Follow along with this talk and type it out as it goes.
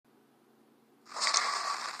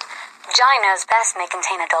Johnny Knows Best may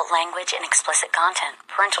contain adult language and explicit content.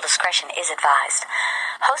 Parental discretion is advised.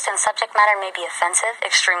 Host and subject matter may be offensive,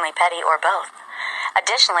 extremely petty, or both.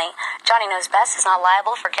 Additionally, Johnny Knows Best is not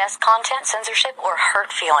liable for guest content, censorship, or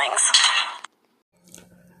hurt feelings.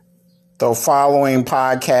 The following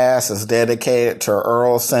podcast is dedicated to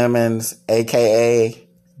Earl Simmons, a.k.a.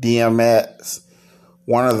 DMX,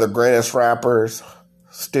 one of the greatest rappers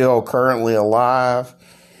still currently alive,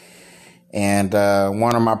 and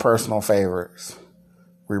one of my personal favorites.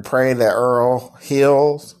 We pray that Earl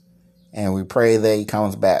heals, and we pray that he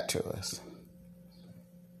comes back to us.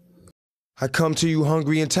 I come to you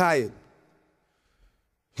hungry and tired.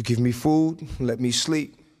 You give me food, let me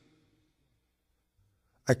sleep.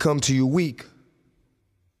 I come to you weak.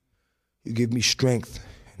 You give me strength,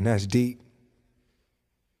 and that's deep.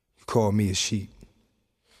 You call me a sheep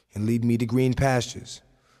and lead me to green pastures,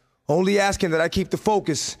 only asking that I keep the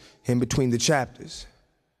focus in between the chapters.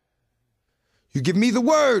 You give me the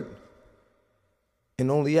word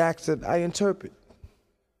and only ask that I interpret,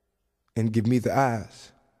 and give me the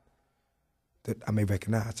eyes that I may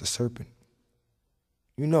recognize the serpent.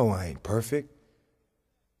 You know I ain't perfect,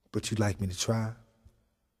 but you'd like me to try.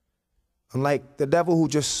 Unlike the devil who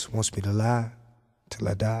just wants me to lie till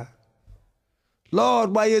I die.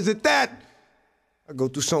 Lord, why is it that I go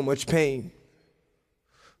through so much pain?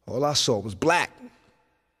 All I saw was black.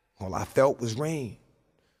 All I felt was rain.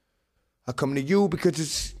 I come to you because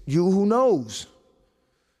it's you who knows.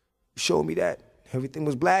 You showed me that everything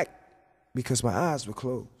was black because my eyes were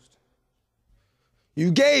closed.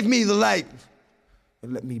 You gave me the light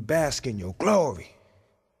and let me bask in your glory.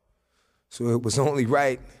 So it was only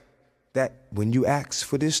right that when you asked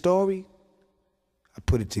for this story, I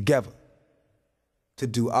put it together to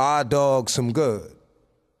do our dogs some good.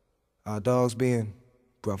 Our dogs being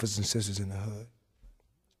brothers and sisters in the hood.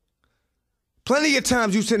 Plenty of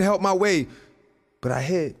times you sent help my way, but I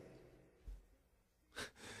hid.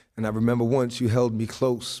 And I remember once you held me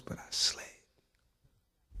close, but I slid.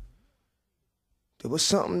 There was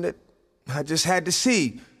something that I just had to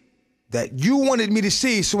see, that you wanted me to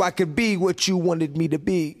see so I could be what you wanted me to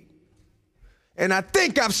be. And I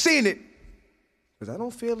think I've seen it, because I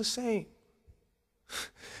don't feel the same.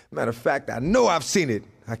 Matter of fact, I know I've seen it.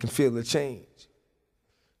 I can feel the change.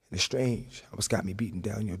 And it's strange how it's got me beating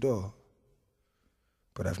down your door.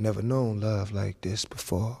 But I've never known love like this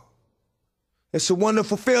before. It's a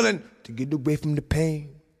wonderful feeling to get away from the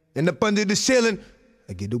pain. And up under the ceiling,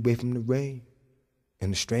 I get away from the rain.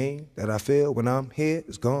 And the strain that I feel when I'm here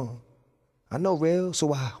is gone. I know real,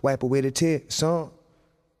 so I wipe away the tear, song.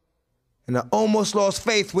 And I almost lost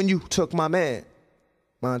faith when you took my man,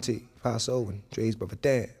 Monty, Paso, and Dre's brother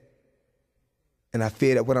Dan. And I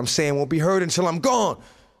fear that what I'm saying won't be heard until I'm gone.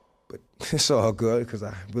 But it's all good, because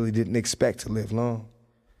I really didn't expect to live long.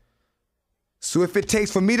 So if it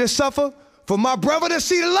takes for me to suffer, for my brother to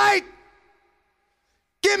see the light,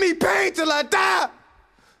 give me pain till I die.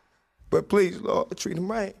 But please, Lord, treat him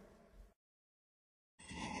right.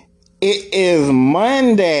 It is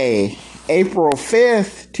Monday, April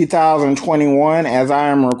 5th, 2021, as I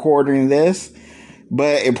am recording this,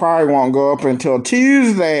 but it probably won't go up until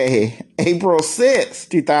Tuesday, April 6th,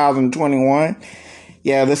 2021.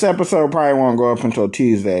 Yeah, this episode probably won't go up until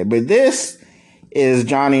Tuesday, but this is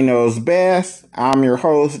Johnny Knows Best. I'm your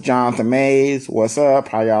host, Jonathan Mays. What's up?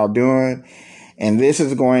 How y'all doing? And this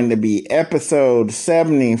is going to be episode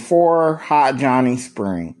 74, Hot Johnny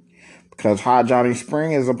Spring. Because Hot Johnny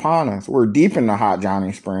Spring is upon us. We're deep into Hot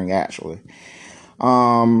Johnny Spring, actually.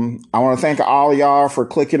 I want to thank all y'all for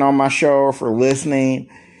clicking on my show, for listening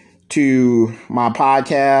to my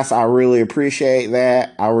podcast. I really appreciate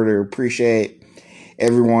that. I really appreciate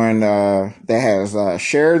everyone that has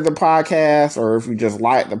shared the podcast, or if you just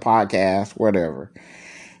like the podcast, whatever.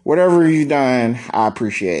 Whatever you've done, I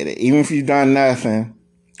appreciate it. Even if you've done nothing,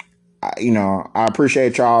 I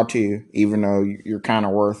appreciate y'all too, even though you're kind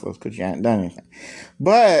of worthless because you haven't done anything.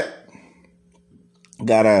 But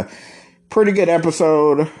got a pretty good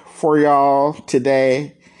episode for y'all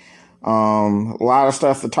today. A lot of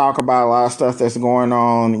stuff to talk about, a lot of stuff that's going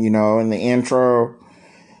on. In the intro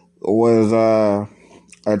was a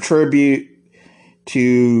tribute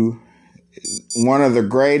to one of the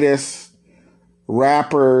greatest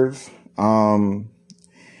rappers.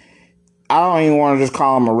 I don't even want to just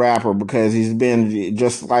call him a rapper, because he's been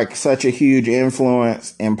just like such a huge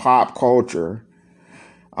influence in pop culture.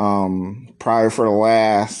 Probably for the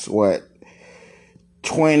last,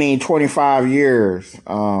 20, 25 years.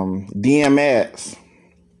 DMX,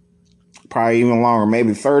 probably even longer,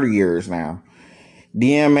 maybe 30 years now.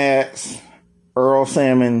 DMX, Earl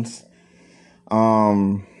Simmons,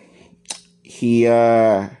 he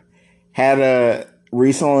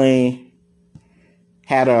recently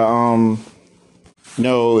had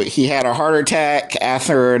he had a heart attack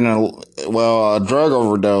after a drug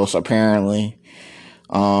overdose, apparently.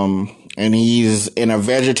 And he's in a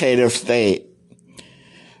vegetative state.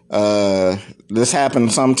 This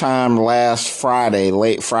happened sometime last Friday,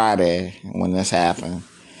 late Friday, when this happened.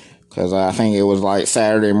 Because I think it was like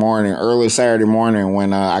early Saturday morning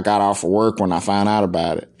when I got off of work when I found out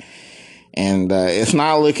about it. And it's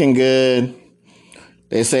not looking good.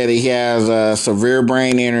 They said he has severe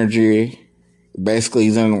brain injury. Basically,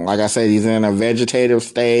 he's in a vegetative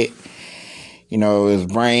state. His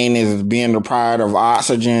brain is being deprived of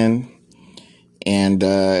oxygen. And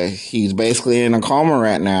he's basically in a coma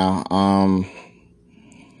right now.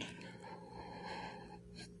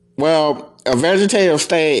 A vegetative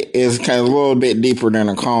state is kind of a little bit deeper than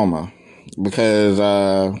a coma because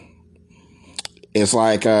it's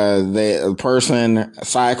like the person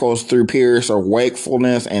cycles through periods of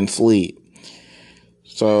wakefulness and sleep.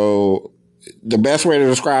 So the best way to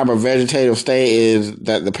describe a vegetative state is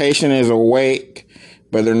that the patient is awake,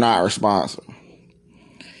 but they're not responsive.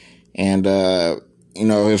 And,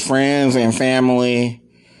 his friends and family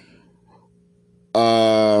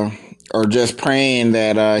are just praying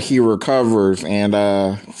that he recovers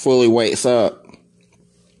and fully wakes up.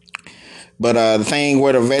 But the thing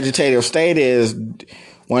with a vegetative state is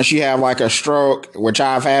once you have like a stroke, which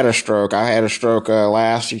I've had a stroke. I had a stroke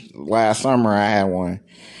last summer. I had one.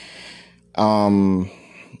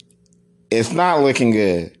 It's not looking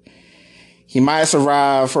good. He might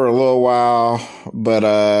survive for a little while,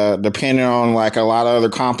 but depending on like a lot of other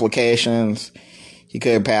complications, he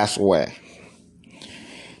could pass away.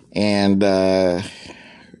 And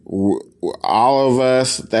all of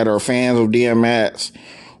us that are fans of DMX,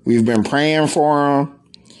 we've been praying for him.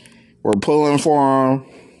 We're pulling for him.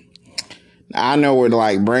 I know with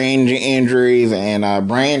like brain injuries and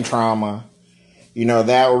brain trauma,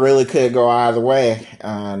 that really could go either way.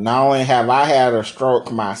 Not only have I had a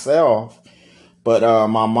stroke myself, but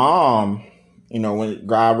my mom, when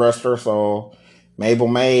God rest her soul, Mabel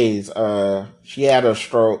Mays, she had a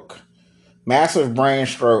stroke, massive brain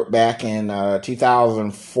stroke back in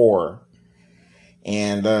 2004.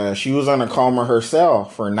 And she was in a coma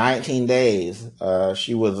herself for 19 days.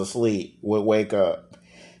 She was asleep, would wake up,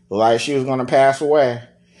 like she was going to pass away.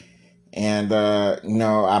 And,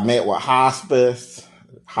 I met with hospice.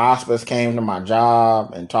 Hospice came to my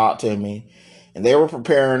job and talked to me. And they were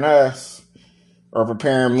preparing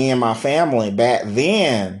me and my family. Back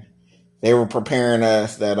then, they were preparing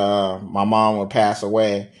us that my mom would pass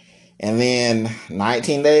away. And then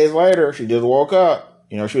 19 days later, she just woke up.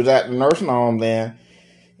 She was at the nursing home then.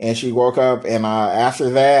 And she woke up. And after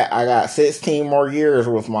that, I got 16 more years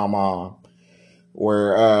with my mom.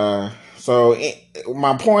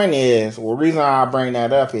 My point is, the reason I bring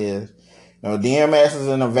that up is, DMX is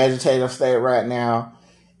in a vegetative state right now.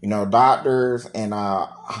 Doctors and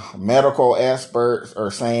medical experts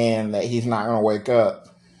are saying that he's not going to wake up.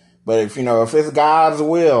 But if it's God's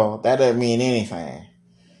will, that doesn't mean anything.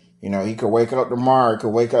 He could wake up tomorrow, he could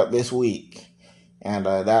wake up this week. And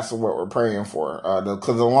that's what we're praying for.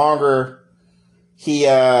 Because the longer he,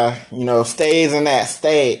 stays in that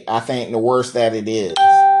state, I think the worse that it is.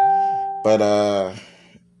 But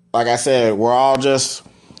like I said, we're all just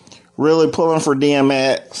really pulling for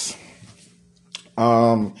DMX.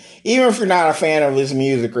 Even if you're not a fan of his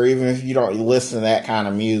music, or even if you don't listen to that kind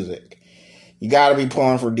of music, you got to be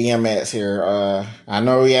pulling for DMX here. I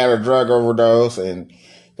know he had a drug overdose, and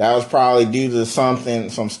that was probably due to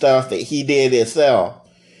some stuff that he did himself.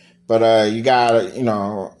 But you got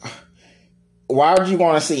to, why would you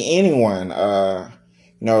want to see anyone?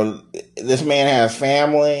 This man has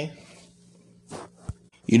family.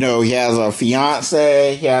 He has a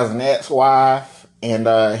fiance, he has an ex-wife, and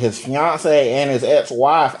his fiance and his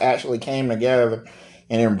ex-wife actually came together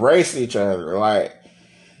and embraced each other. Like,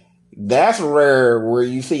 that's rare where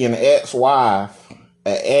you see an ex-wife,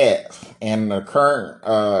 an ex, and the current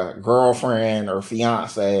girlfriend or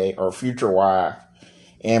fiance or future wife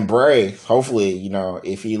embrace. Hopefully,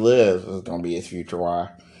 if he lives, it's going to be his future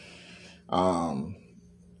wife. The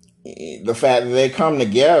fact that they come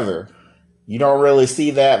together, you don't really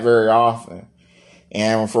see that very often.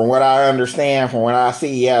 And from what I understand, from what I see,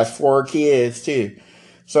 he has 4 kids too.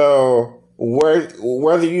 So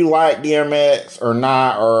whether you like DMX or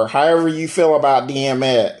not, or however you feel about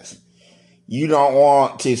DMX, you don't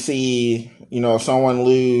want to see, someone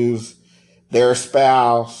lose their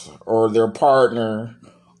spouse or their partner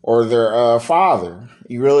or their father.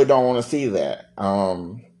 You really don't want to see that.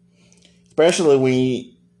 Especially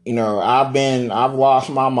when I've lost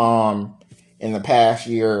my mom in the past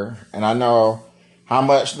year, and I know how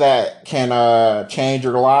much that can change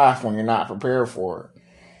your life when you're not prepared for it.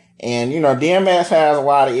 And, DMX has a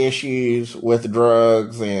lot of issues with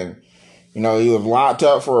drugs, and, he was locked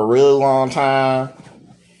up for a really long time,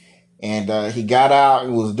 and he got out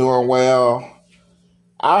and was doing well.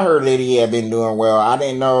 I heard that he had been doing well. I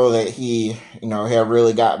didn't know that he, had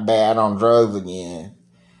really got bad on drugs again.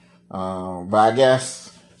 But I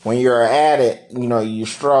guess when you're an addict, you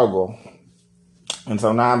struggle. And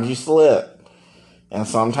sometimes you slip. And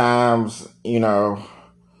sometimes, you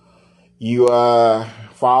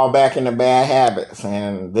fall back into bad habits.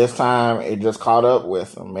 And this time it just caught up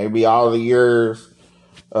with him. Maybe all the years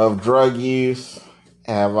of drug use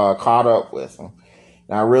have caught up with him.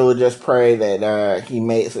 And I really just pray that he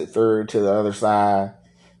makes it through to the other side.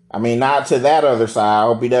 I mean, not to that other side. I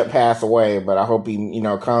hope he doesn't pass away, but I hope he,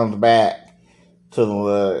 comes back to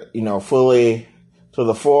the, fully, to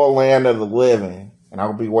the full land of the living. And I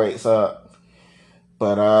hope he wakes up.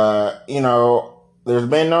 But, there's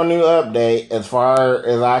been no new update as far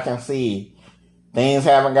as I can see. Things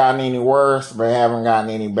haven't gotten any worse, but haven't gotten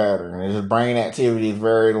any better. And his brain activity is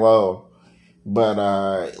very low. But,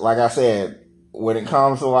 like I said, when it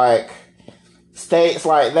comes to like states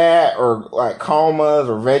like that, or like comas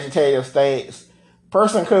or vegetative states,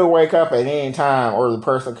 person could wake up at any time, or the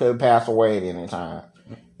person could pass away at any time.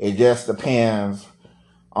 It just depends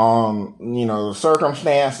on, the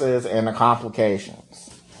circumstances and the complications.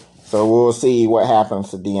 So we'll see what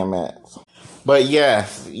happens to DMX. But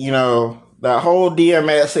yes, that whole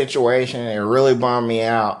DMX situation, it really bummed me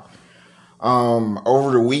out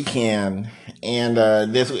over the weekend. And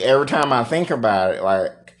this, every time I think about it,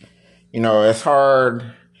 like, it's hard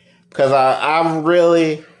because I'm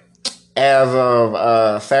really, as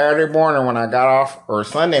of Saturday morning when I got off, or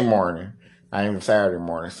Sunday morning, not even Saturday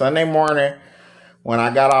morning, Sunday morning when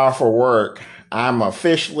I got off for work, I'm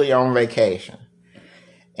officially on vacation.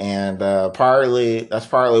 And that's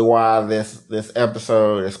partly why this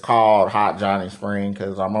episode is called Hot Johnny Spring,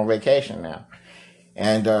 because I'm on vacation now.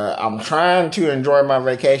 And I'm trying to enjoy my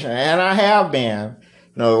vacation, and I have been.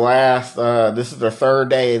 This is the third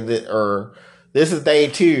day this is day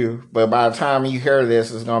 2, but by the time you hear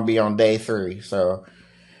this, it's going to be on day 3. So,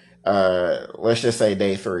 let's just say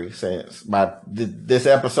day 3, since this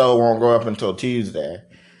episode won't go up until Tuesday.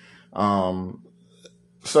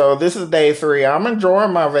 So this is day 3. I'm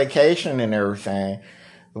enjoying my vacation and everything,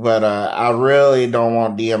 but I really don't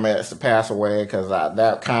want DMX to pass away, because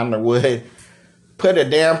that kind of would put a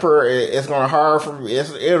damper. It's going to hard for me.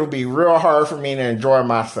 It'll be real hard for me to enjoy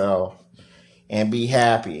myself and be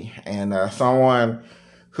happy. And someone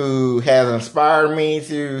who has inspired me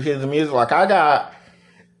through his music, like I got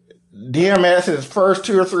DMX's first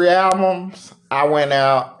 2 or 3 albums, I went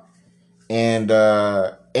out and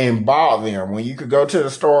bought them when you could go to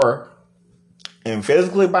the store and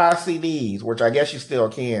physically buy CDs, which I guess you still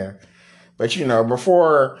can. But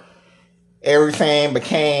before everything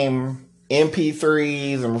became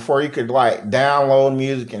MP3s, and before you could like download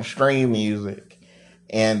music and stream music,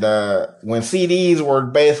 and when CDs were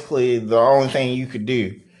basically the only thing you could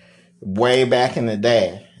do, way back in the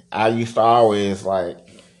day, I used to always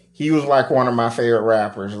he was like one of my favorite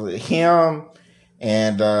rappers, him,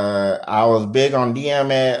 and I was big on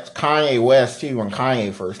DMX, Kanye West too, when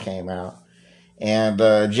Kanye first came out, and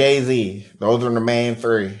Jay-Z. Those are the main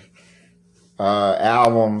 3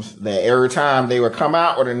 albums that every time they would come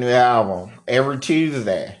out with a new album, every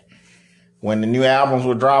Tuesday, when the new albums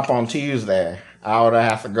would drop on Tuesday, I would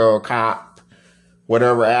have to go cop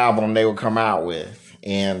whatever album they would come out with.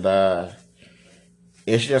 And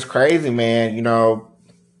it's just crazy, man.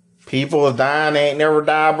 People is dying, they ain't never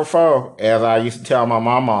died before, as I used to tell my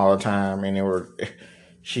mom all the time, and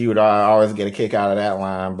she would always get a kick out of that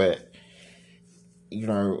line. But we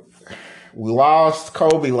lost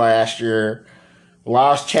Kobe last year. We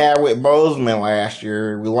lost Chadwick Boseman last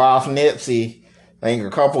year. We lost Nipsey, I think,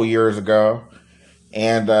 a couple years ago.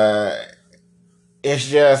 And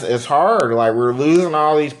it's hard. Like, we're losing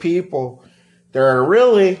all these people that are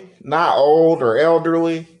really not old or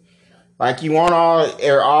elderly. Like, you want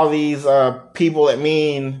all these people that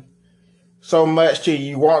mean so much to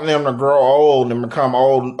you. You want them to grow old and become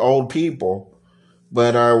old people.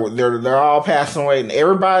 But they're all passing away. And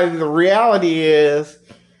the reality is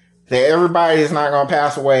that everybody is not going to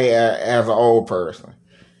pass away as an old person.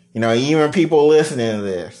 Even people listening to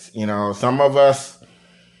this, some of us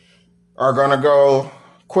are going to go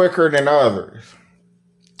quicker than others.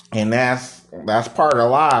 And that's part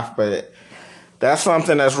of life, but that's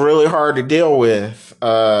something that's really hard to deal with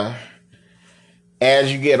as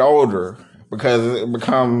you get older, because it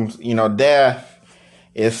becomes, death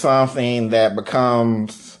is something that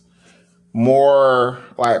becomes more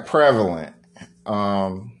like prevalent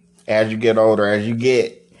as you get older, as you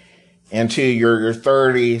get into your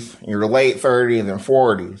 30s, your late 30s and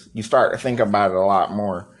 40s. You start to think about it a lot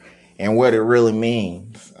more and what it really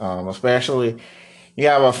means. Especially you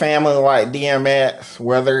have a family like DMX,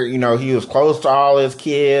 whether, he was close to all his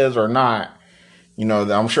kids or not.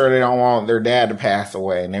 I'm sure they don't want their dad to pass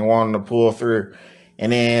away and they want him to pull through.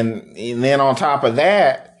 And then on top of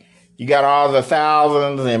that, you got all the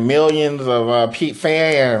thousands and millions of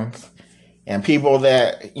fans and people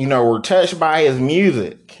that, were touched by his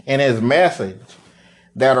music and his message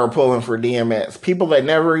that are pulling for DMX. People that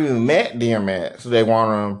never even met DMX, they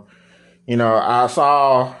want him. I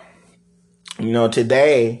saw,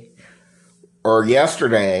 today or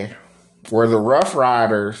yesterday where the Rough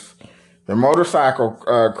Riders, the motorcycle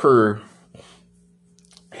crew,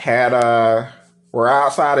 were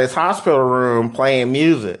outside his hospital room playing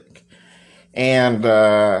music. And,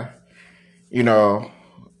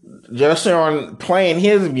 just playing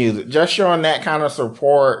his music, just showing that kind of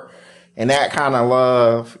support and that kind of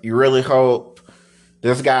love, you really hope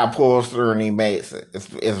this guy pulls through and he makes it.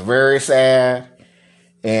 It's very sad.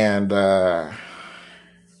 And, I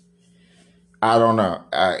don't know.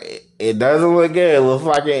 It doesn't look good. It looks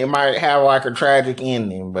like it might have like a tragic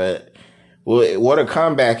ending, but what a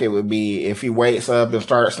comeback it would be if he wakes up and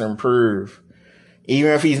starts to improve.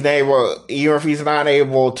 Even if he's not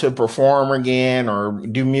able to perform again or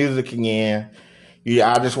do music again,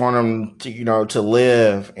 I just want him to, to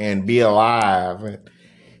live and be alive.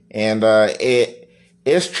 And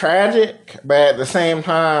it's tragic, but at the same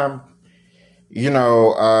time,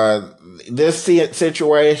 this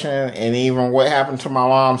situation and even what happened to my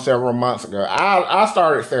mom several months ago. I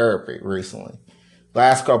started therapy recently,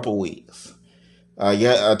 last couple weeks.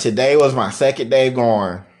 Today was my second day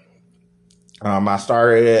going. I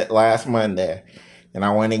started it last Monday and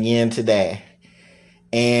I went again today.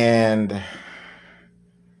 And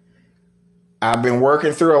I've been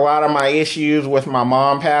working through a lot of my issues with my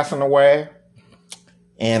mom passing away.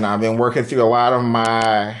 And I've been working through a lot of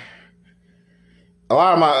my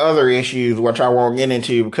other issues, which I won't get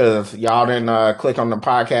into because y'all didn't click on the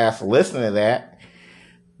podcast to listen to that.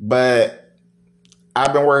 But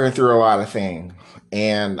I've been working through a lot of things.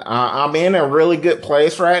 And I'm in a really good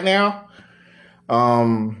place right now.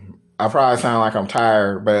 I probably sound like I'm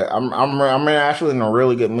tired, but I'm actually in a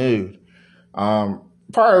really good mood.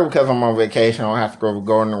 Partly because I'm on vacation. I don't have to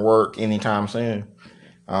go into work anytime soon.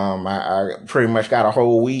 I pretty much got a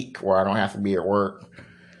whole week where I don't have to be at work.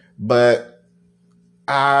 But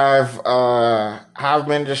I've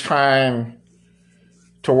been just trying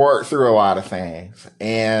to work through a lot of things,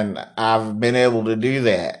 and I've been able to do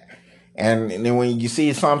that. And then when you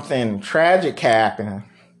see something tragic happen,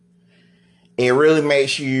 it really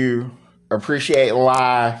makes you appreciate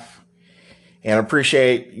life and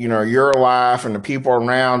appreciate, your life and the people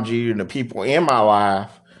around you and the people in my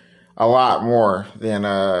life a lot more than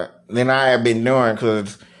I have been doing.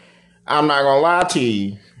 Because I'm not gonna lie to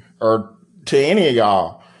you or to any of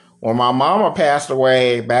y'all. When my mama passed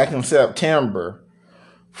away back in September,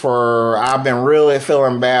 I've been really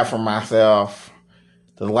feeling bad for myself.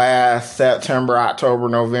 The last September, October,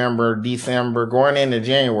 November, December, going into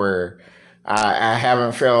January, I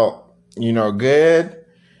haven't felt, good.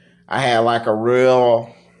 I had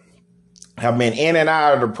I've been in and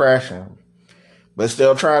out of depression, but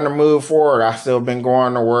still trying to move forward. I still been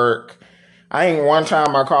going to work. I think one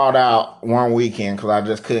time I called out one weekend because I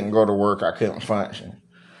just couldn't go to work. I couldn't function.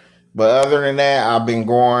 But other than that, I've been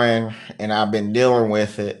going and I've been dealing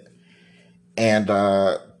with it. And,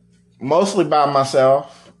 mostly by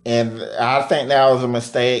myself. And I think that was a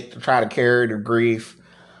mistake to try to carry the grief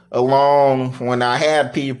alone when I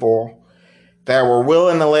had people that were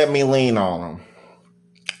willing to let me lean on them.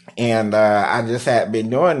 And I just hadn't been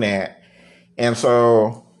doing that. And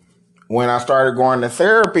so when I started going to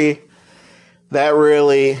therapy, that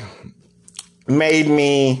really made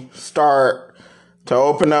me start to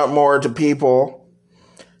open up more to people,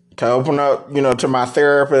 to open up, to my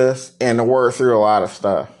therapist and to work through a lot of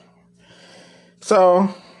stuff. So,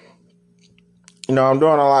 I'm doing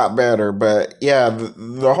a lot better. But yeah,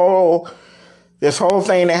 this whole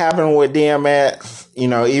thing that happened with DMX,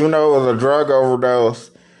 even though it was a drug overdose,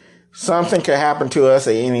 something could happen to us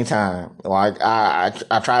at any time. Like I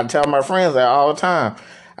try to tell my friends that all the time.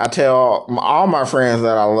 I tell all my friends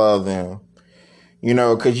that I love them,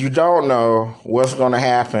 because you don't know what's going to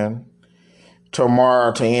happen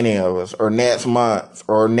tomorrow to any of us, or next month,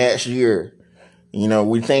 or next year.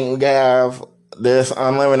 We think we have this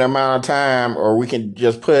unlimited amount of time, or we can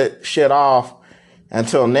just put shit off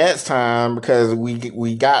until next time because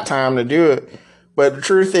we got time to do it. But the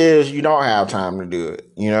truth is, you don't have time to do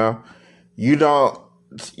it.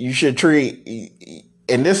 You should treat,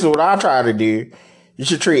 and this is what I try to do. You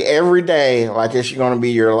should treat every day like it's going to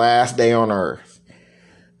be your last day on earth.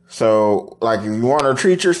 So, like, if you want to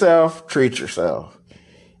treat yourself, treat yourself.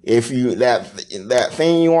 If you that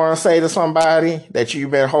thing you want to say to somebody that you've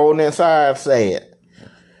been holding inside, say it.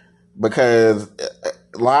 Because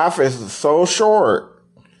life is so short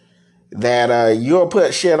that you'll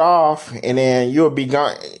put shit off and then you'll be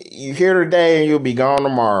gone. You here today and you'll be gone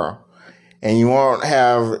tomorrow. And you won't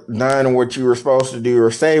have done what you were supposed to do or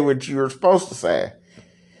say what you were supposed to say.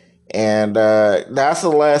 And that's a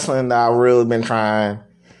lesson that I've really been trying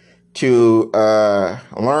to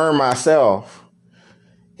learn myself.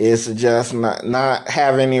 Is to just not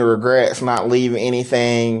have any regrets, not leave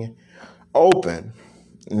anything open.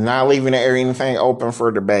 Not leaving anything open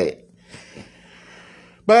for debate.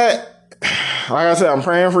 But, like I said, I'm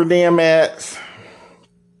praying for DMX.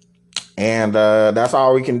 And that's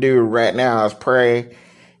all we can do right now is pray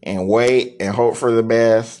and wait and hope for the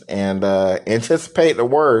best. And anticipate the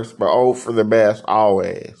worst, but hope for the best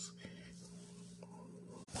always.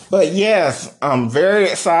 But yes, I'm very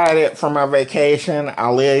excited for my vacation.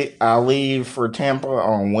 I'll leave for Tampa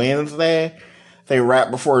on Wednesday. I think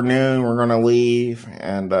right before noon we're going to leave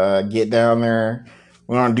and get down there.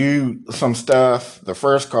 We're going to do some stuff the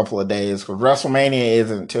first couple of days because WrestleMania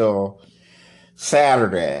isn't until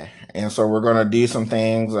Saturday. And so we're going to do some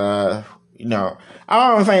things. I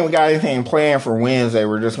don't think we got anything planned for Wednesday.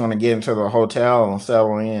 We're just going to get into the hotel and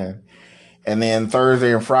settle in. And then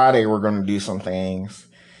Thursday and Friday we're going to do some things.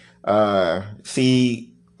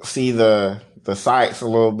 See the sights a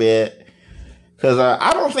little bit. Cause,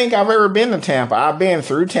 I don't think I've ever been to Tampa. I've been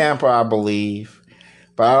through Tampa, I believe,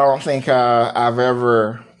 but I don't think, I've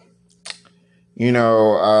ever, been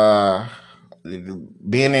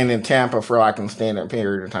in Tampa for like an extended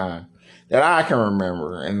period of time that I can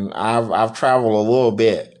remember. And I've traveled a little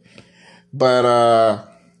bit, but,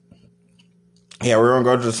 yeah, we're going to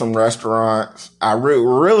go to some restaurants. I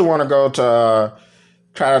really want to go to,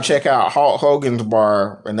 try to check out Hulk Hogan's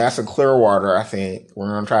bar, and that's in Clearwater, I think. We're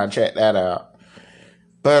going to try to check that out.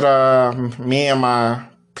 But me and my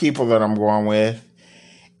people that I'm going with.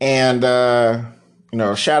 And,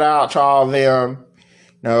 shout out to all of them.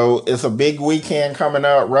 It's a big weekend coming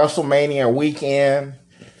up, WrestleMania weekend.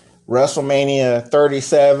 WrestleMania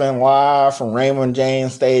 37 live from Raymond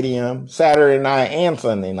James Stadium, Saturday night and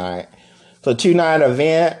Sunday night. It's a 2-night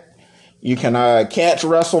event. You can catch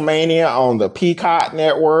WrestleMania on the Peacock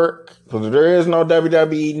network because there is no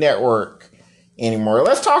WWE network anymore.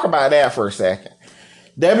 Let's talk about that for a second.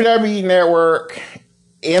 WWE network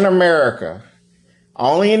in America,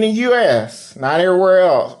 only in the U.S., not everywhere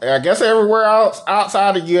else. I guess everywhere else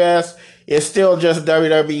outside the U.S. is still just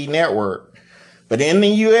WWE network. But in the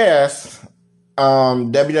U.S.,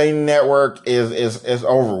 WWE network is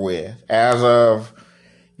over with as of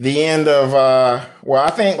the end of, I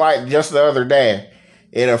think like just the other day,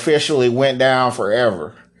 it officially went down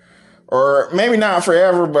forever. Or maybe not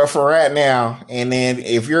forever, but for right now. And then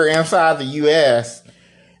if you're inside the U.S.,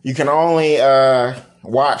 you can only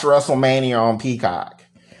watch WrestleMania on Peacock.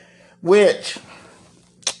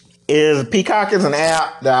 Peacock is an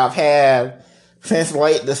app that I've had since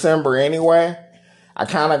late December anyway. I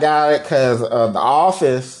kind of got it because The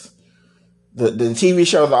Office, the TV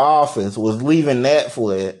show The Office was leaving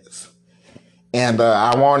Netflix. And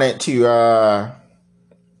I wanted to, I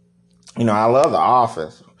love The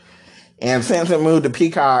Office. And since it moved to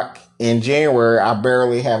Peacock in January, I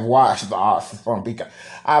barely have watched The Office on Peacock.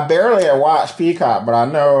 I barely have watched Peacock, but I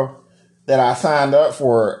know that I signed up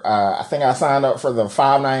for, I think I signed up for the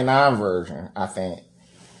 $5.99 version, I think.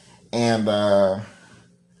 And,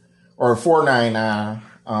 or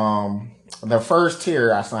 $4.99. The first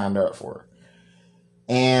tier I signed up for.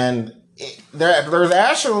 And there's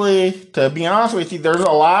actually, to be honest with you, there's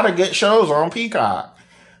a lot of good shows on Peacock.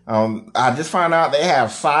 I just found out they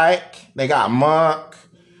have Psych, they got Monk,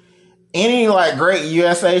 any like great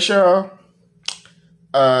USA show,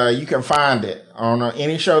 you can find it on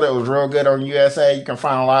any show that was real good on USA. You can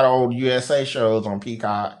find a lot of old USA shows on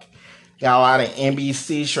Peacock. Got a lot of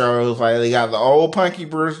NBC shows, like they got the old Punky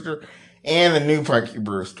Brewster and the new Punky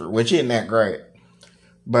Brewster, which isn't that great.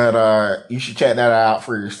 But you should check that out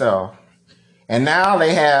for yourself. And now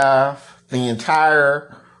they have the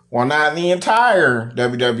entire, well, not the entire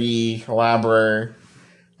WWE library,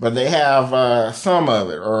 but they have some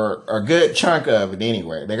of it, or a good chunk of it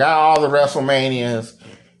anyway. They got all the WrestleManias,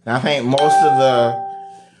 and I think most of the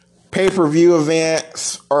pay-per-view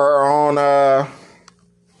events are on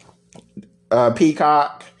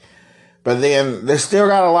Peacock. But then they still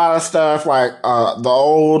got a lot of stuff like the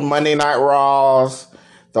old Monday Night Raws,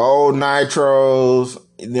 the old Nitros.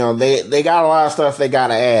 They got a lot of stuff they got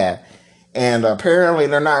to add. And apparently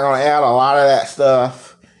they're not going to add a lot of that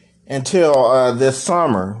stuff until this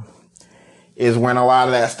summer is when a lot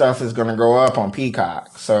of that stuff is going to go up on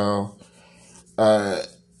Peacock. So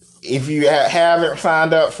if you haven't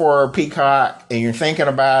signed up for Peacock and you're thinking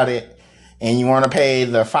about it and you want to pay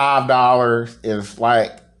the $5, it's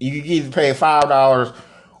like you can either pay $5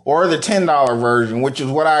 or the $10 version, which is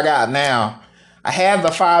what I got now. I had the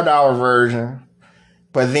 $5 version,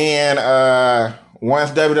 but then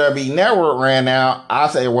once WWE Network ran out, I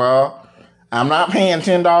say, well, I'm not paying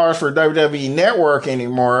 $10 for WWE Network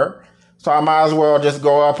anymore, so I might as well just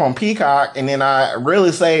go up on Peacock, and then I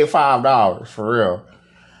really save $5 for real.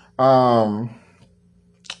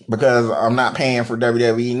 Because I'm not paying for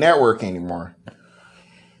WWE Network anymore.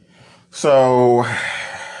 So,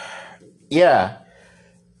 yeah.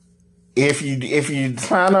 If you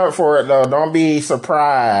sign up for it though, don't be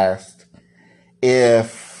surprised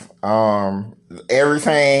if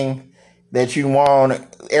everything that you want,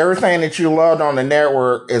 everything that you loved on the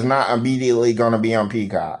network is not immediately going to be on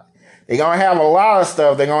Peacock. They're going to have a lot of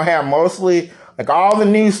stuff. They're going to have mostly, like all the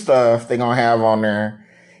new stuff they're going to have on there.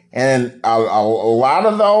 And a lot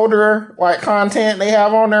of the older, like, content they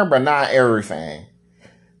have on there, but not everything.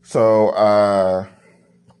 So,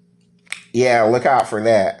 yeah, look out for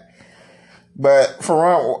that. But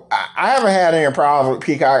I haven't had any problems with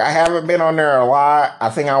Peacock. I haven't been on there a lot. I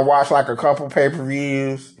think I watched like a couple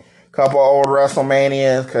pay-per-views, couple old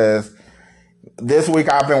WrestleManias, because this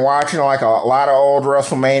week I've been watching like a lot of old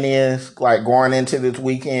WrestleManias, like going into this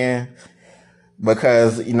weekend,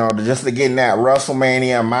 because, just to get in that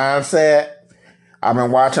WrestleMania mindset. I've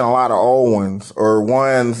been watching a lot of old ones, or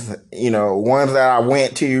ones that I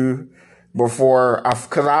went to before,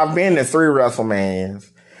 because I've been to 3 WrestleManias.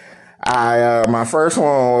 My first one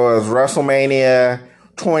was WrestleMania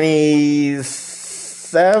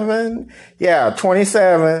 27. Yeah,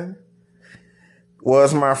 27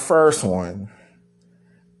 was my first one.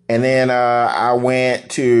 And then, I went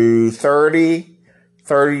to 30,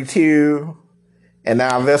 32, and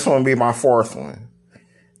now this one will be my 4th one,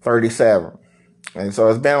 37. And so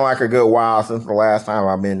it's been like a good while since the last time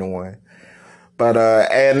I've been to one. But,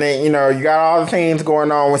 and then, you got all the things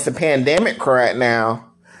going on with the pandemic right now.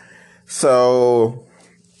 So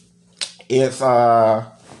it's going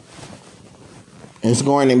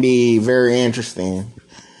to be very interesting.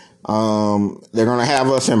 They're going to have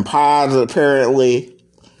us in pods apparently.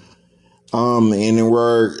 And there's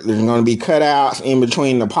going to be cutouts in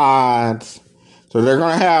between the pods. So they're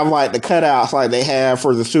going to have like the cutouts like they have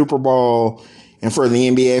for the Super Bowl and for the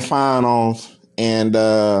NBA Finals. And,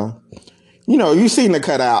 you've seen the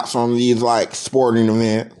cutouts on these like sporting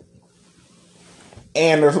events.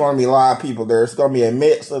 And there's going to be a lot of people there. It's going to be a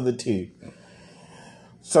mix of the two.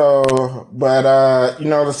 So, but,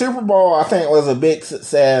 the Super Bowl, I think, was a big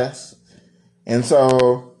success. And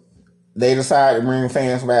so they decided to bring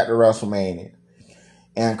fans back to WrestleMania.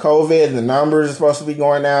 And COVID, the numbers are supposed to be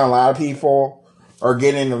going down. A lot of people are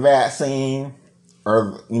getting the vaccine.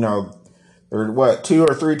 Or, there are 2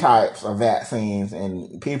 or 3 types of vaccines.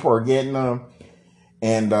 And people are getting them.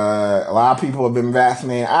 And a lot of people have been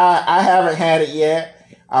vaccinated. I haven't had it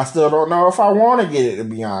yet. I still don't know if I want to get it, to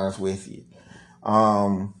be honest with you.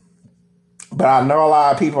 But I know a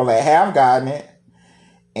lot of people that have gotten it.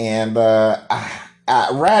 And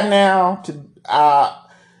right now,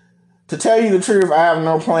 to tell you the truth, I have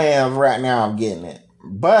no plans right now of getting it.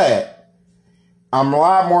 But I'm a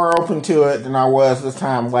lot more open to it than I was this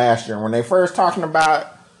time last year. When they first talking about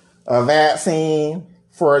a vaccine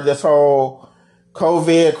for this whole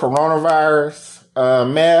COVID, coronavirus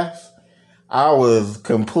mess, I was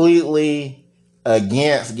completely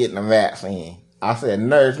against getting a vaccine. I said,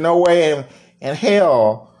 no, there's no way in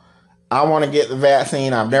hell I want to get the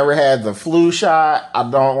vaccine. I've never had the flu shot.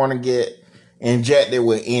 I don't want to get injected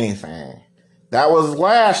with anything. That was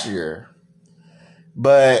last year.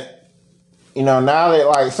 But, now that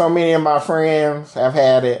like so many of my friends have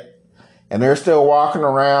had it and they're still walking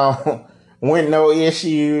around with no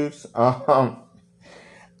issues,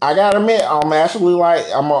 I gotta admit, I'm actually like,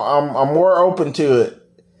 I'm more open to it.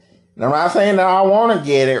 And I'm not saying that I want to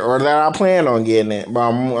get it or that I plan on getting it, but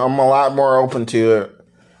I'm a lot more open to it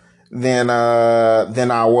than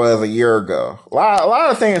I was a year ago. A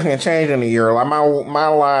lot of things can change in a year. Like my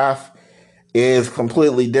life is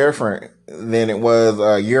completely different than it was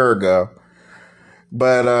a year ago.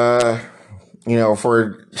 But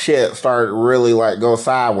for shit started to really like go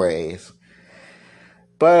sideways.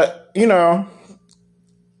 But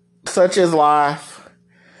such is life.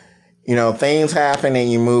 You know, things happen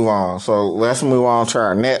and you move on. So let's move on to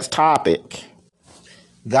our next topic.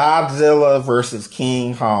 Godzilla versus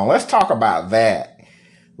King Kong. Let's talk about that.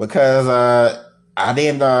 Because I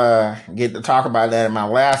didn't get to talk about that in my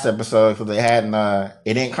last episode because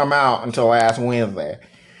it didn't come out until last Wednesday.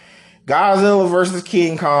 Godzilla versus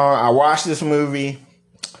King Kong. I watched this movie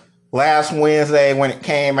last Wednesday when it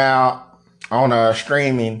came out on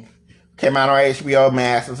streaming. Came out on HBO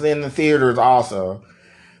Max. It's in the theaters also.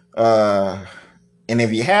 And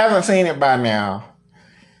if you haven't seen it by now,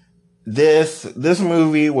 this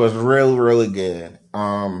movie was really, really good.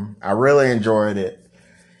 I really enjoyed it.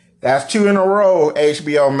 That's 2 in a row,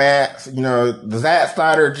 HBO Max. You know, the Zack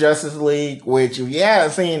Snyder Justice League, which if you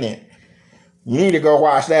haven't seen it, you need to go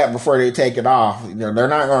watch that before they take it off. You know, they're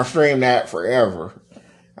not going to stream that forever.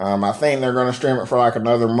 I think they're going to stream it for like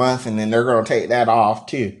another month, and then they're going to take that off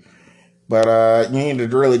too. But you need to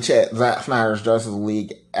really check Zack Snyder's Justice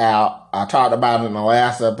League out. I talked about it in the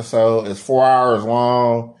last episode. It's 4 hours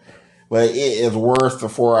long, but it is worth the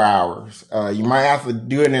 4 hours. You might have to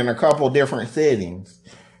do it in a couple different settings,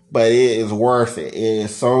 but it is worth it. It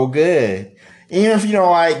is so good. Even if you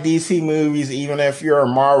don't like DC movies, even if you're a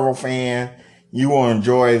Marvel fan, you will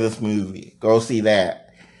enjoy this movie. Go see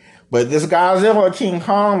that. But this Godzilla King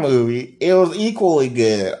Kong movie, it was equally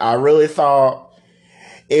good. I really thought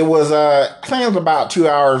it was, I think it was about 2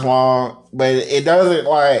 hours long, but it doesn't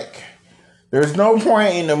there's no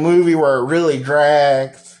point in the movie where it really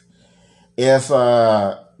drags. It's, there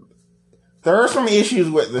are some issues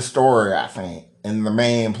with the story, I think, and the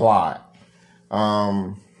main plot.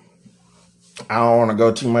 I don't want to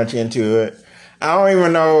go too much into it. I don't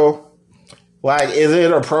even know, is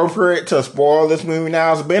it appropriate to spoil this movie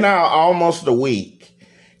now? It's been out almost a week.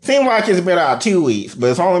 Seems like it's been out 2 weeks, but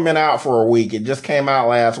it's only been out for a week. It just came out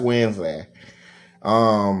last Wednesday.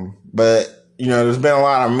 But, you know, there's been a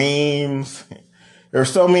lot of memes.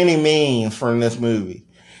 There's so many memes from this movie.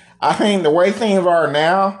 I think the way things are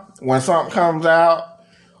now, when something comes out,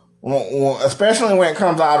 especially when it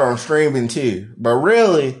comes out on streaming too, but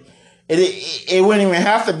really, it wouldn't even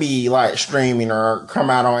have to be like streaming or come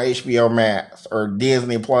out on HBO Max or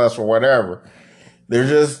Disney Plus or whatever.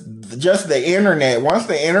 There's just the internet. Once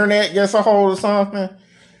the internet gets a hold of something,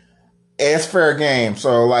 it's fair game.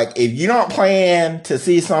 So, if you don't plan to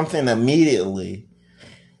see something immediately,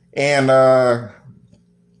 and I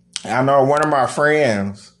know one of my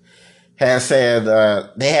friends has said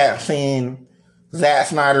they haven't seen Zack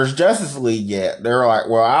Snyder's Justice League yet. They're like,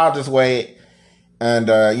 well, I'll just wait. And,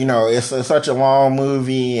 you know, it's such a long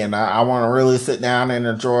movie, and I want to really sit down and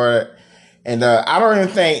enjoy it. And I don't even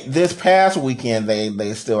think this past weekend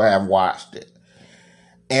they still have watched it.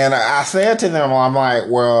 And I said to them, I'm like,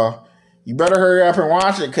 well, you better hurry up and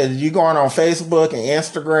watch it because you're going on Facebook and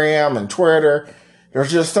Instagram and Twitter.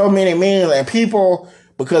 There's just so many memes. And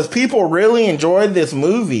because people really enjoyed this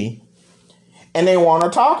movie and they want to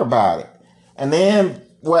talk about it. And then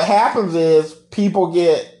what happens is people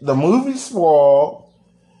get the movie spoiled.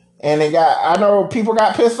 And I know people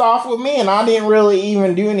got pissed off with me, and I didn't really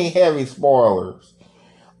even do any heavy spoilers.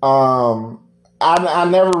 I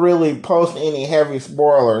never really post any heavy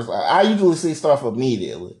spoilers. I usually see stuff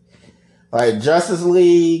immediately. Like Justice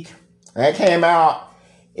League, that came out,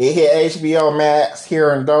 it hit HBO Max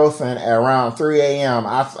here in Dothan at around 3 a.m.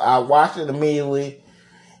 I watched it immediately,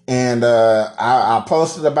 and I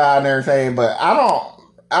posted about it and everything, but I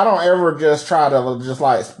don't ever just try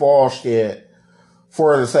to spoil shit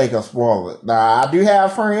for the sake of spoiling it. Now, I do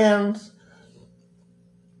have friends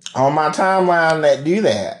on my timeline that do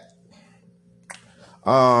that.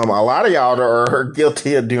 A lot of y'all are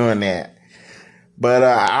guilty of doing that. But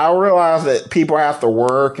I realize that people have to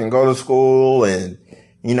work and go to school, and,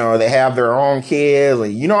 you know, they have their own kids.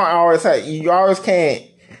 And you always can't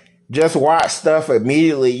just watch stuff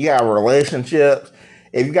immediately. You have relationships.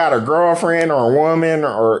 If you got a girlfriend or a woman,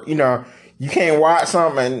 or, you know, you can't watch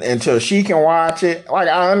something until she can watch it.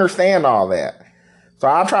 I understand all that. So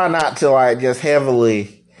I try not to, just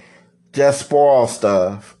heavily just spoil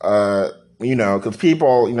stuff. You know, because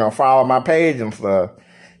people, you know, follow my page and stuff.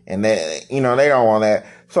 And they, you know, they don't want that.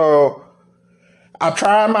 So I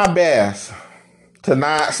tried my best to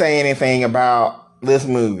not say anything about this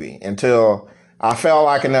movie until I felt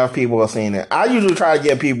like enough people have seen it. I usually try to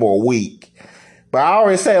give people a week. But I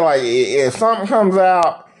always say, if something comes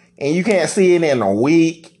out and you can't see it in a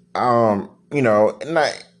week, you know,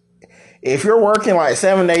 if you're working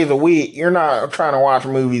 7 days a week, you're not trying to watch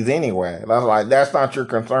movies anyway. That's not your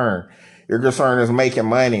concern. Your concern is making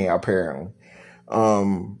money, apparently.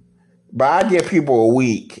 But I give people a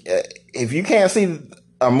week. If you can't see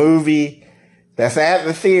a movie that's at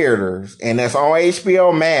the theaters and that's on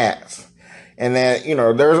HBO Max. And that,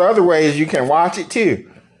 there's other ways you can watch it too.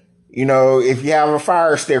 If you have a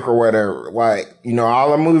Fire Stick or whatever, like,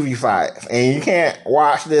 all the movie sites, and you can't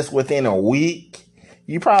watch this within a week,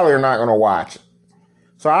 you probably are not going to watch it.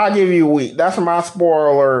 So I'll give you a week. That's my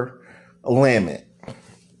spoiler limit.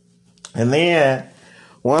 And then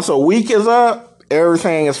once a week is up,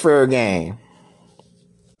 everything is fair game.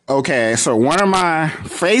 Okay, so one of my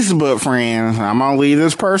Facebook friends, I'm going to leave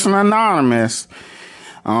this person anonymous.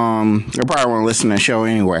 They probably won't listen to the show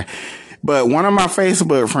anyway. But one of my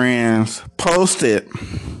Facebook friends posted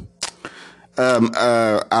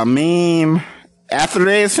a meme after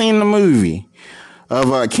they had seen the movie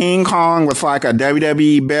of King Kong with like a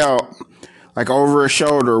WWE belt, like over his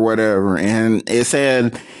shoulder or whatever. And it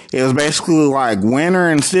said it was basically like winner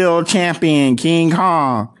and still champion King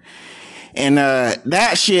Kong. And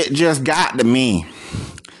that shit just got to me.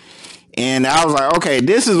 And I was like, okay,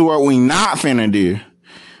 this is what we not finna do.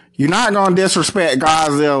 You're not going to disrespect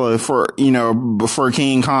Godzilla for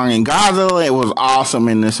King Kong. And Godzilla, it was awesome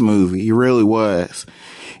in this movie. He really was.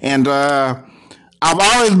 And I've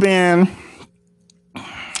always been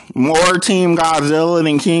more Team Godzilla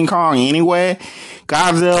than King Kong anyway.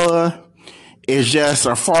 Godzilla is just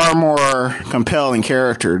a far more compelling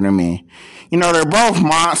character to me. They're both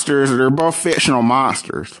monsters. They're both fictional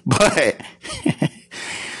monsters. But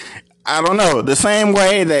I don't know. The same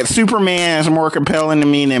way that Superman is more compelling to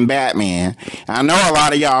me than Batman. I know a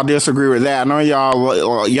lot of y'all disagree with that. I know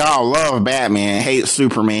y'all love Batman, hate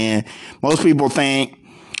Superman. Most people think,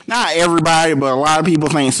 not everybody, but a lot of people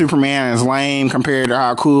think Superman is lame compared to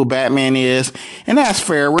how cool Batman is. And that's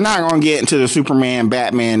fair. We're not going to get into the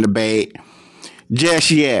Superman-Batman debate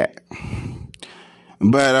just yet.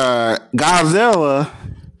 But Godzilla,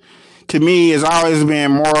 to me, has always been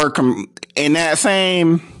more... in that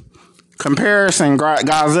same comparison,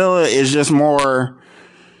 Godzilla is just more...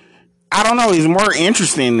 I don't know, he's more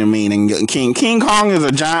interesting to me than King. King Kong is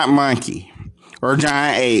a giant monkey. Or a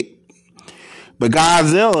giant ape. But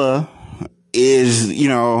Godzilla is,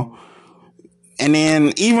 and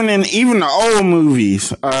then even the old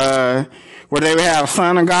movies, where they would have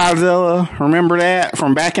Son of Godzilla, remember that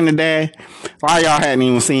from back in the day? A lot of y'all hadn't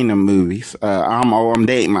even seen them movies. I'm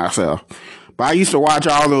dating myself. But I used to watch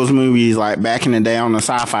all those movies like back in the day on the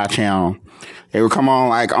Sci-Fi Channel. They would come on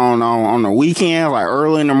like on the weekend, like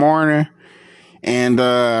early in the morning. And,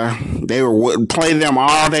 they would play them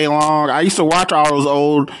all day long. I used to watch all those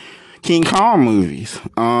old King Kong movies.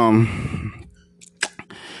 And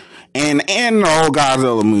the old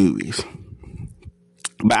Godzilla movies.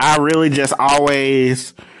 But I really just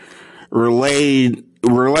always related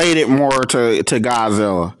more to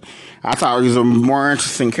Godzilla. I thought he was a more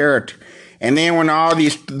interesting character. And then when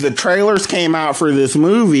the trailers came out for this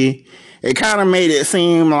movie, it kind of made it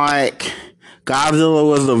seem like Godzilla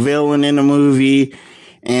was the villain in the movie,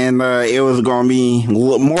 and it was going to be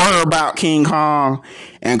more about King Kong.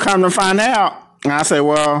 And come to find out, I said,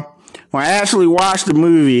 well, when I actually watch the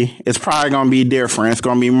movie, it's probably going to be different. It's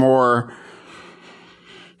going to be more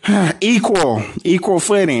equal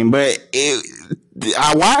footing. But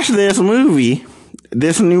I watched this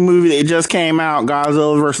new movie that just came out,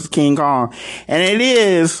 Godzilla vs. King Kong, and it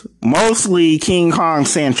is mostly King Kong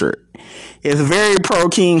centric. It's very pro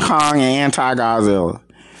King Kong and anti Godzilla.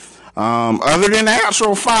 Other than the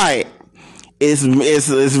actual fight, it's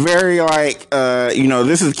very like,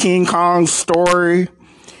 this is King Kong's story.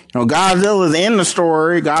 Godzilla's in the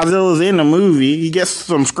story. Godzilla's in the movie. He gets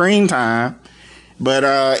some screen time. But,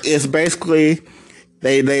 it's basically,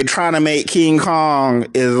 they try to make King Kong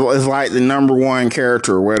is like the number one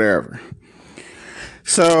character or whatever.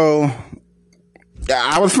 So,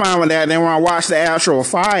 I was fine with that. Then when I watched the actual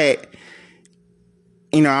fight,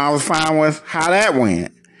 I was fine with how that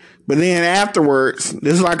went. But then afterwards,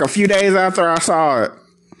 this is like a few days after I saw it,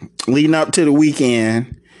 leading up to the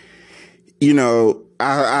weekend,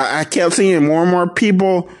 I kept seeing more and more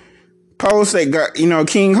people post that,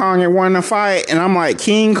 King Kong had won the fight. And I'm like,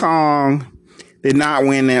 King Kong did not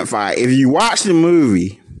win that fight. If you watch the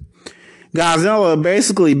movie, Godzilla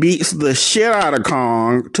basically beats the shit out of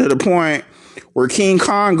Kong to the point where King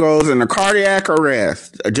Kong goes into cardiac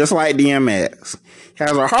arrest, just like DMX.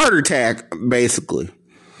 Has a heart attack, basically.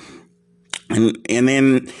 And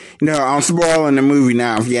then, I'm spoiling the movie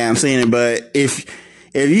now if you haven't seen it, but if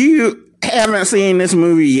you haven't seen this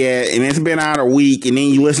movie yet and it's been out a week and then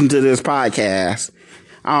you listen to this podcast,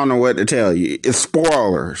 I don't know what to tell you. It's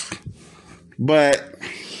spoilers. But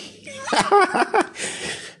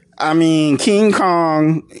I mean, King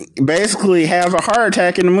Kong basically has a heart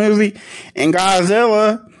attack in the movie, and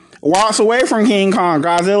Godzilla walks away from King Kong.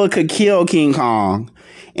 Godzilla could kill King Kong.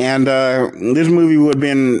 And this movie would have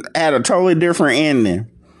been had a totally different ending.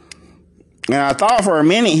 And I thought for a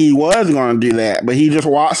minute he was going to do that, but he just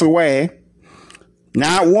walks away.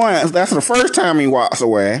 Not once. That's the first time he walks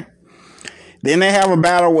away. Then they have a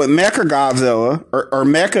battle with Mechagodzilla, or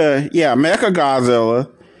Mechagodzilla,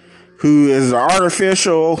 who is the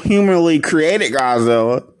artificial, humanly created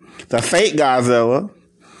Godzilla, the fake Godzilla.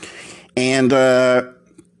 And,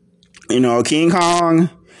 King Kong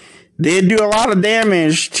did do a lot of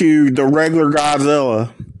damage to the regular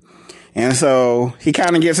Godzilla. And so he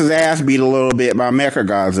kind of gets his ass beat a little bit by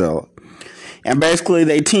Mechagodzilla. And basically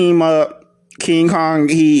they team up. King Kong,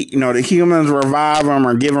 the humans revive him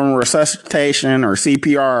or give him resuscitation or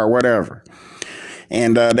CPR or whatever.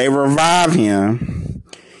 And they revive him.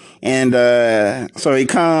 And so he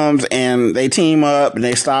comes and they team up and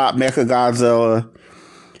they stop Mechagodzilla.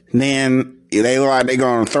 Then they like they're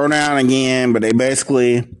going to throw down again, but they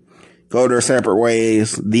basically go their separate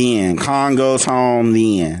ways. The end. Kong goes home.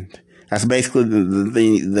 The end. That's basically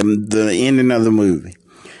the ending of the movie.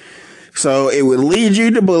 So it would lead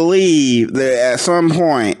you to believe that at some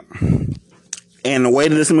point, and the way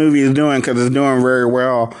that this movie is doing, because it's doing very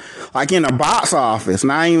well, like in the box office,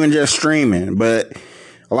 not even just streaming, but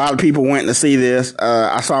a lot of people went to see this.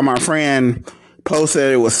 I saw my friend post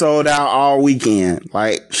that it was sold out all weekend.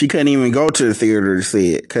 Like, she couldn't even go to the theater to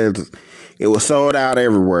see it because it was sold out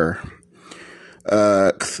everywhere.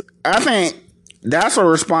 I think that's a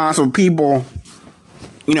response of people.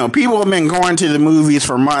 People have been going to the movies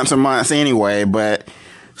for months and months anyway, but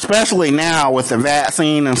especially now with the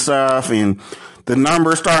vaccine and stuff and the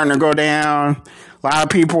numbers starting to go down, a lot of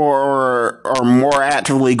people are more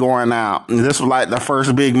actively going out. And this was like the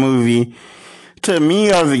first big movie to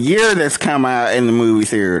me of the year that's come out in the movie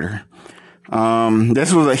theater.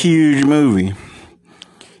 This was a huge movie.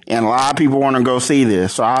 And a lot of people want to go see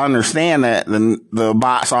this. So I understand that the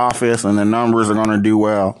box office and the numbers are going to do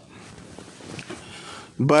well.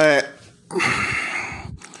 But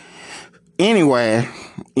anyway,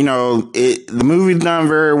 the movie's done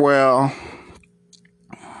very well.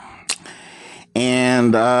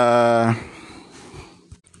 And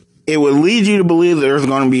it would lead you to believe there's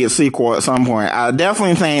going to be a sequel at some point. I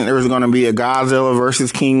definitely think there's going to be a Godzilla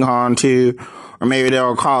versus King Kong 2. Or maybe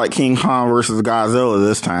they'll call it King Kong versus Godzilla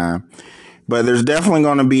this time. But there's definitely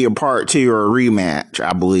going to be a part 2 or a rematch,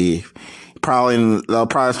 I believe. They'll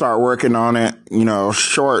probably start working on it,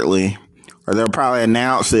 shortly. Or they'll probably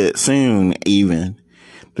announce it soon, even.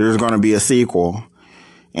 There's going to be a sequel.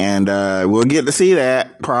 And we'll get to see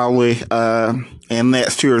that probably in the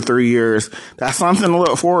next 2 or 3 years. That's something to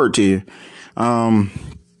look forward to.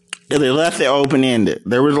 They left it open-ended.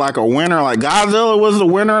 There was like a winner, like Godzilla was the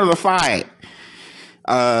winner of the fight.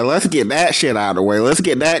 Let's get that shit out of the way. Let's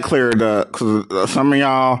get that cleared up. Because some of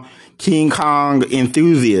y'all King Kong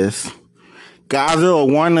enthusiasts,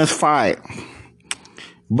 Godzilla won this fight.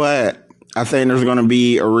 But I think there's going to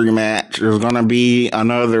be a rematch. There's going to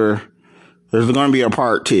be a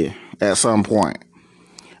part 2 at some point.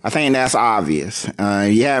 I think that's obvious.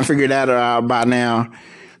 You haven't figured that out by now.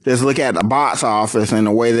 Just look at the box office and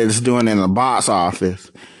the way that it's doing in the box office.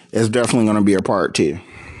 It's definitely going to be a part 2.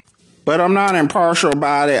 But I'm not impartial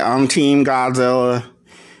about it. I'm Team Godzilla.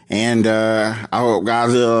 And I hope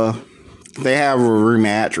Godzilla, they have a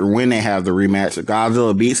rematch, or when they have the rematch,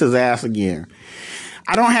 Godzilla beats his ass again.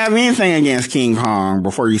 I don't have anything against King Kong,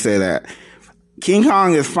 before you say that. King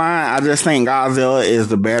Kong is fine. I just think Godzilla is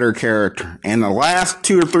the better character. And the last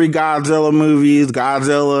 2 or 3 Godzilla movies,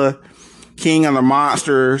 Godzilla, King of the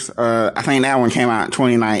Monsters, I think that one came out in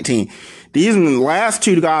 2019. These last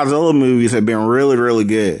 2 Godzilla movies have been really, really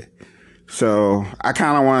good. So I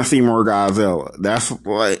kind of want to see more Godzilla.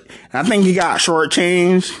 I think he got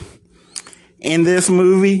shortchanged in this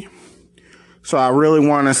movie. So I really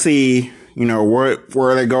want to see,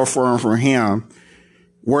 where they go from him,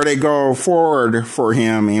 where they go forward for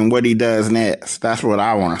him and what he does next. That's what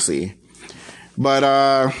I want to see. But,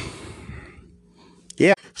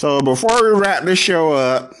 yeah. So before we wrap this show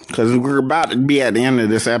up, because we're about to be at the end of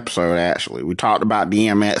this episode, actually, we talked about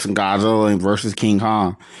DMX and Godzilla versus King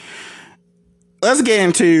Kong. Let's get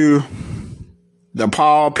into the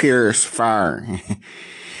Paul Pierce firing.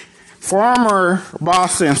 Former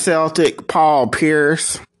Boston Celtic Paul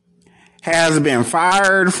Pierce has been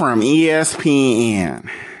fired from ESPN.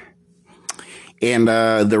 And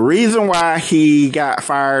the reason why he got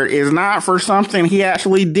fired is not for something he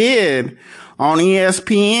actually did on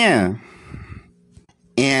ESPN.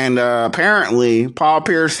 And apparently, Paul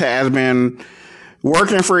Pierce has been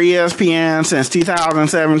working for ESPN since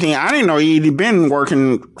 2017. I didn't know he'd been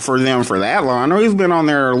working for them for that long. I know he's been on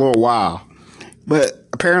there a little while, but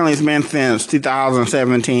apparently it's been since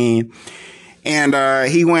 2017. And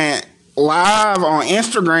he went live on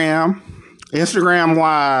Instagram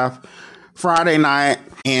Live Friday night,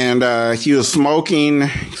 and he was smoking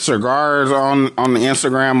cigars on the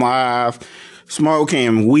Instagram Live,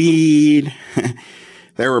 smoking weed.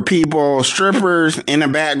 There were people, strippers in the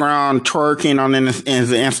background twerking on the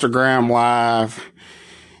Instagram Live,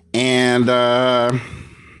 and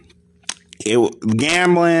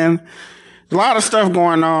gambling. A lot of stuff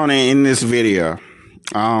going on in this video.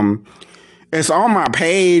 It's on my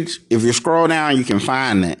page. If you scroll down, you can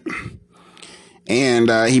find it.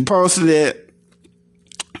 And he posted it,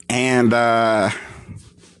 and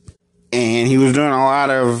he was doing a lot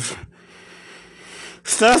of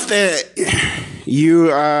stuff that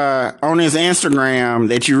you on his Instagram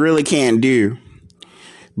that you really can't do,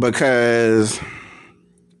 because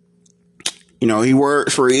he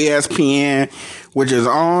works for ESPN, which is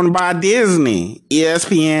owned by Disney.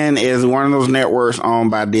 ESPN is one of those networks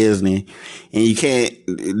owned by Disney, and you can't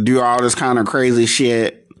do all this kind of crazy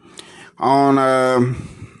shit on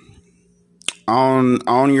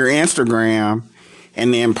your Instagram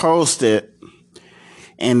and then post it.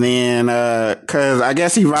 And then, cause I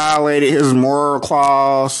guess he violated his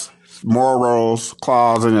morals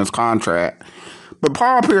clause in his contract. But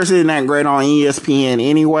Paul Pierce isn't that great on ESPN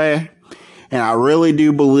anyway. And I really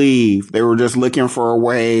do believe they were just looking for a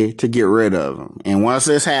way to get rid of him. And once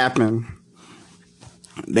this happened,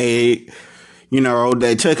 they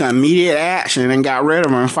took immediate action and got rid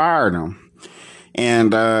of him and fired him.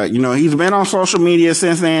 And, he's been on social media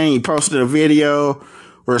since then. He posted a video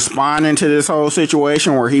responding to this whole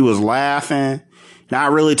situation where he was laughing,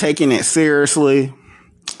 not really taking it seriously.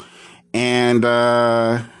 And,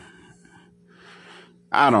 I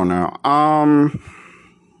don't know. I'm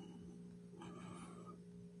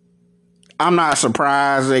not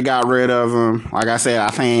surprised they got rid of him. Like I said, I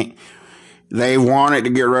think they wanted to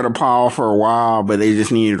get rid of Paul for a while, but they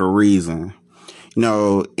just needed a reason.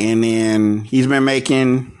 And then he's been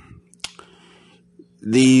making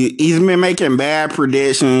bad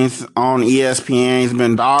predictions on ESPN. He's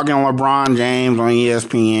been dogging LeBron James on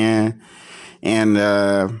ESPN, and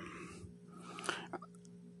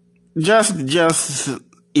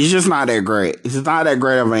he's just not that great. He's not that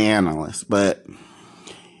great of an analyst, but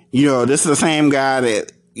this is the same guy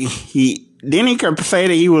that he could say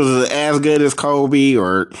that he was as good as Kobe,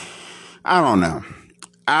 or I don't know.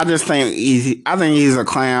 I think he's a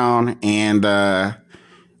clown, and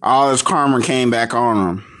all his karma came back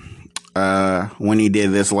on him when he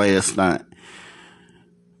did this latest stunt.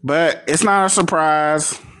 But it's not a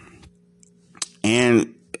surprise.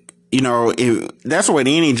 And, that's with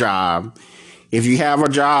any job. If you have a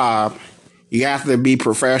job, you have to be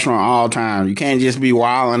professional all the time. You can't just be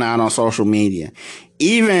wilding out on social media.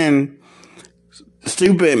 Even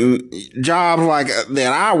stupid jobs like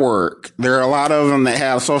that I work, there are a lot of them that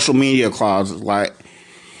have social media clauses, like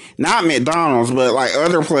not McDonald's, but like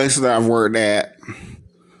other places that I've worked at.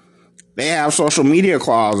 They have social media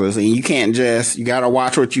clauses, and you can't you gotta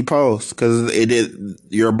watch what you post, because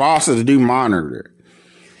your bosses do monitor it.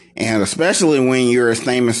 And especially when you're as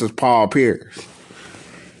famous as Paul Pierce.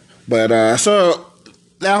 But, so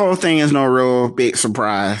that whole thing is no real big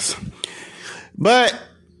surprise. But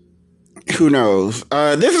who knows?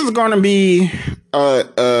 This is going to be,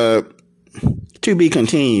 to be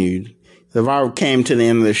continued. If I came to the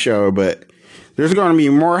end of the show, but there's going to be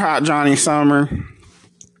more Hot Johnny Summer.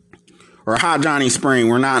 Or Hot Johnny Spring.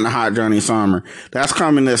 We're not in the Hot Johnny Summer. That's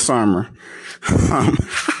coming this summer.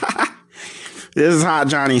 This is Hot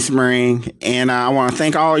Johnny Spring. And I want to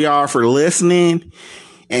thank all y'all for listening.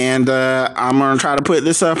 And I'm going to try to put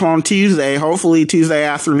this up on Tuesday. Hopefully Tuesday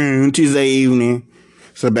afternoon, Tuesday evening.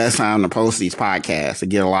 It's the best time to post these podcasts, to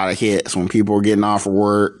get a lot of hits when people are getting off of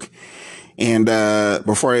work. And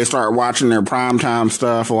before they start watching their primetime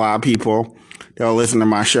stuff, a lot of people, they'll listen to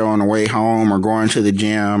my show on the way home or going to the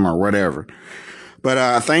gym or whatever.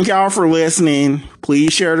 But thank y'all for listening.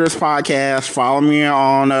 Please share this podcast. Follow me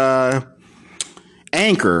on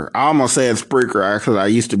Anchor. I almost said Spreaker because I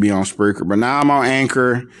used to be on Spreaker, but now I'm on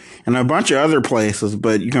Anchor and a bunch of other places,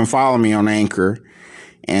 but you can follow me on Anchor.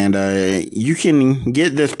 And you can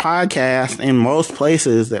get this podcast in most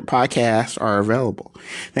places that podcasts are available.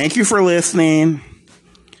 Thank you for listening,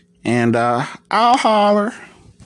 and I'll holler.